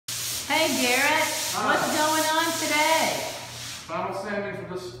Hey Garrett, what's going on today? Final sanding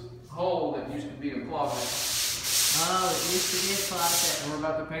for this hole that used to be a closet. Oh, it used to be a closet. And we're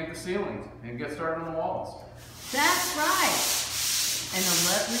about to paint the ceilings and get started on the walls. That's right. And a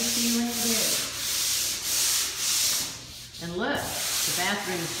lovely ceiling it is. And look, the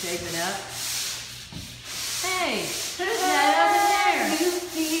bathroom's shaping up. Hey, who's that over there? You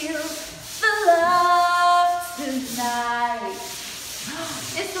feel the love tonight.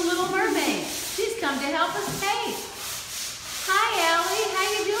 It's the Little Mermaid. She's come to help us paint. Hi, Allie. How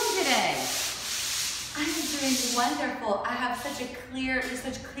you doing today? I'm doing wonderful. I have such clear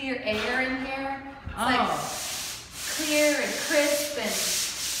air in here. It's like clear and crisp and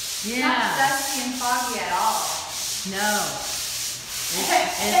not dusty and foggy at all. No,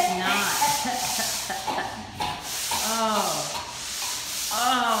 it's not.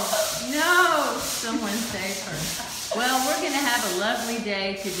 Oh, no, someone save her. Well, we're going to have a lovely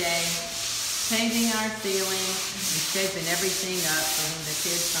day today, painting our ceiling and shaping everything up for when the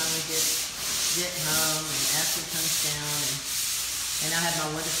kids finally get home and after it comes down. And I have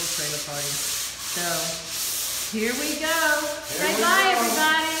my wonderful trailer party. So, here we go. Say bye,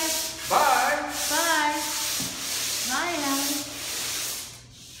 everybody.